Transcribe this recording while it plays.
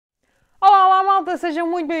malta, sejam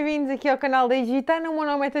muito bem-vindos aqui ao canal da EGITANA. O meu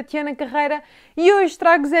nome é Tatiana Carreira e hoje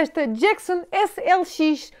trago-vos esta Jackson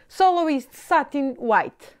SLX Soloist Satin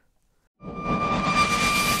White.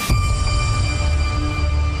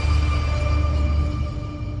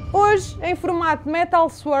 Hoje, em formato Metal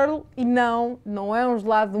Swirl, e não é um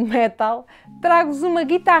gelado metal, trago-vos uma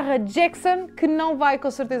guitarra Jackson que não vai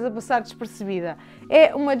com certeza passar despercebida.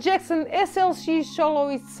 É uma Jackson SLX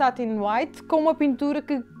Soloist Satin White com uma pintura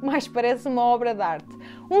que mais parece uma obra de arte.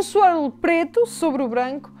 Um swirl preto sobre o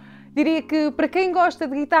branco. Diria que para quem gosta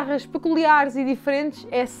de guitarras peculiares e diferentes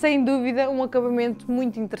é sem dúvida um acabamento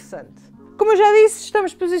muito interessante. Como eu já disse,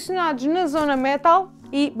 estamos posicionados na zona metal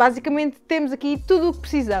e basicamente temos aqui tudo o que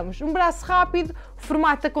precisamos. Um braço rápido,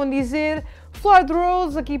 formato a condizer, Floyd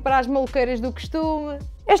Rose aqui para as maluqueiras do costume.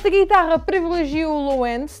 Esta guitarra privilegia o low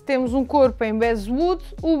end, temos um corpo em Basswood,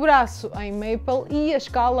 o braço em maple e a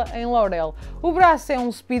escala em Laurel. O braço é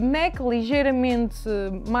um speed neck ligeiramente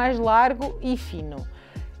mais largo e fino.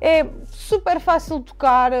 É super fácil de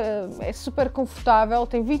tocar, é super confortável,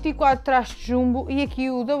 tem 24 trastes de jumbo e aqui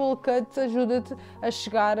o double cut ajuda-te a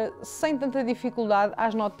chegar sem tanta dificuldade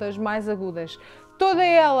às notas mais agudas. Toda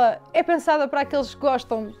ela é pensada para aqueles que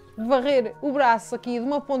gostam de varrer o braço aqui de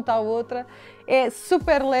uma ponta à outra, é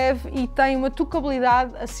super leve e tem uma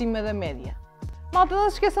tocabilidade acima da média. Malta, não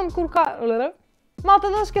se esqueçam de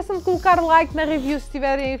colocar like na review se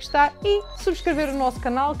estiverem a gostar e subscrever o nosso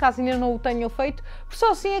canal, caso ainda não o tenham feito, porque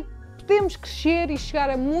só assim é que podemos crescer e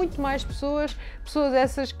chegar a muito mais pessoas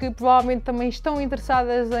essas que provavelmente também estão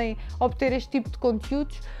interessadas em obter este tipo de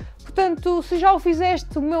conteúdos. Portanto, se já o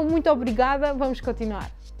fizeste, o meu muito obrigada, vamos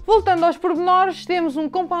continuar. Voltando aos pormenores, temos um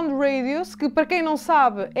Compound Radius, que para quem não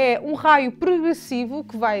sabe é um raio progressivo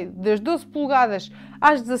que vai das 12 polegadas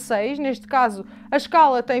às 16, neste caso a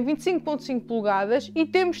escala tem 25.5 polegadas e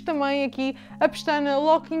temos também aqui a pestana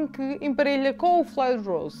Locking que emparelha com o Floyd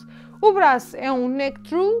Rose. O braço é um neck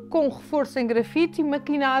true com reforço em grafite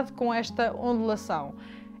maquinado com esta ondulação.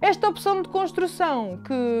 Esta opção de construção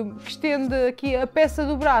que estende aqui a peça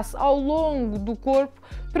do braço ao longo do corpo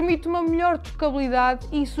permite uma melhor tocabilidade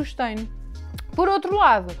e sustain. Por outro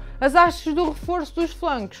lado, as hastes do reforço dos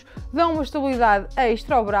flancos dão uma estabilidade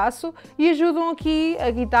extra ao braço e ajudam aqui a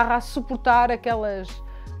guitarra a suportar aquelas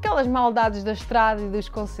maldades da estrada e dos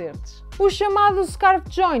concertos. O chamado scarf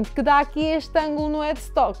joint, que dá aqui este ângulo no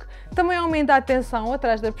headstock, também aumenta a tensão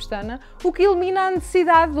atrás da pestana, o que elimina a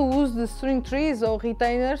necessidade do uso de string trees ou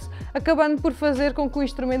retainers, acabando por fazer com que o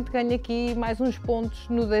instrumento ganhe aqui mais uns pontos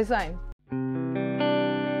no design.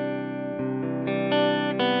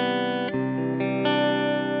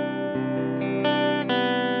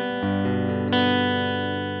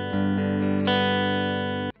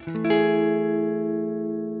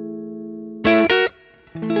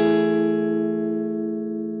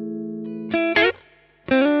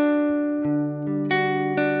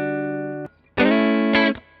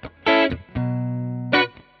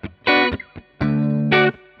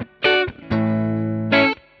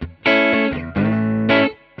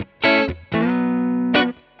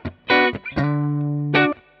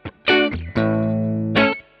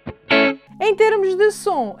 Em termos de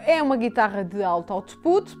som, é uma guitarra de alto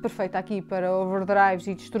output, perfeita aqui para overdrives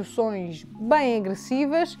e distorções bem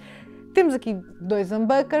agressivas. Temos aqui dois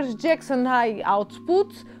humbuckers, Jackson High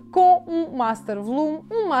Output, com um Master Volume,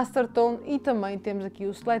 um Master Tone e também temos aqui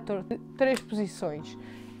o seletor de 3 posições.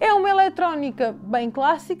 É uma eletrónica bem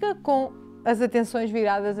clássica, com as atenções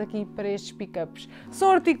viradas aqui para estes pickups.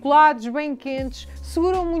 São articulados, bem quentes,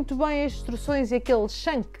 seguram muito bem as distorções e aquele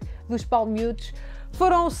chunk dos palmiúdos.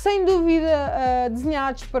 Foram sem dúvida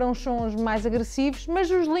desenhados para uns sons mais agressivos, mas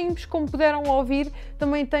os limpos, como puderam ouvir,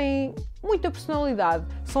 também têm muita personalidade.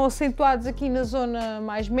 São acentuados aqui na zona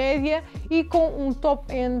mais média e com um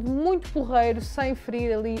top end muito porreiro, sem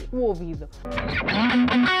ferir ali o ouvido.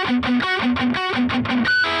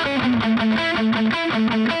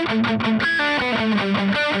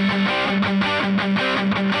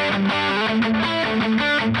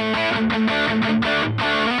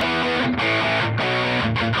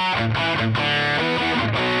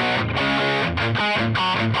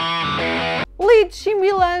 Leads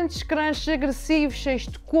sibilantes, crunches agressivos, cheios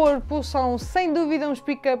de corpo, são sem dúvida uns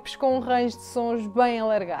pickups com um range de sons bem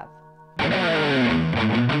alargado.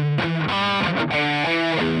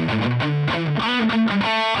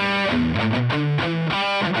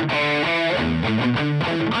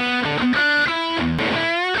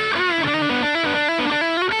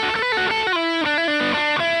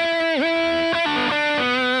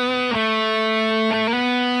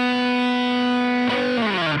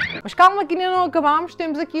 Mas calma que ainda não acabámos,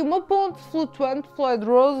 temos aqui uma ponte flutuante Floyd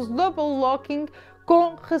Rose Double Locking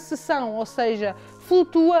com recessão, ou seja,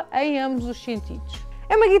 flutua em ambos os sentidos.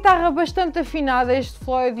 É uma guitarra bastante afinada, este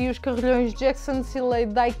Floyd e os carrilhões Jackson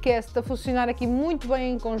SLX diecast a funcionar aqui muito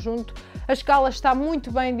bem em conjunto. A escala está muito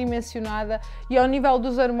bem dimensionada e ao nível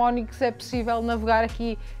dos harmónicos é possível navegar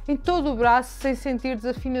aqui em todo o braço sem sentir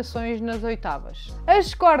desafinações nas oitavas.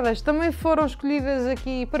 As cordas também foram escolhidas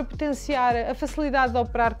aqui para potenciar a facilidade de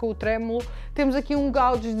operar com o trêmulo. Temos aqui um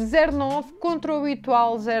gauge de 0,9 contra o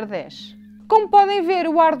habitual 0,10. Como podem ver,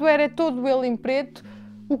 o hardware é todo ele em preto,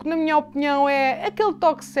 o que na minha opinião é aquele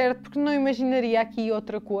toque certo, porque não imaginaria aqui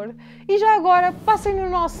outra cor. E já agora, passem no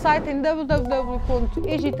nosso site em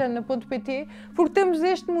www.EGITANA.pt, porque temos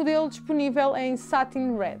este modelo disponível em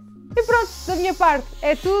Satin Red. E pronto, da minha parte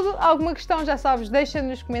é tudo. Alguma questão, já sabes, deixa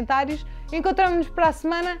nos comentários. Encontramos-nos para a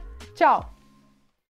semana. Tchau!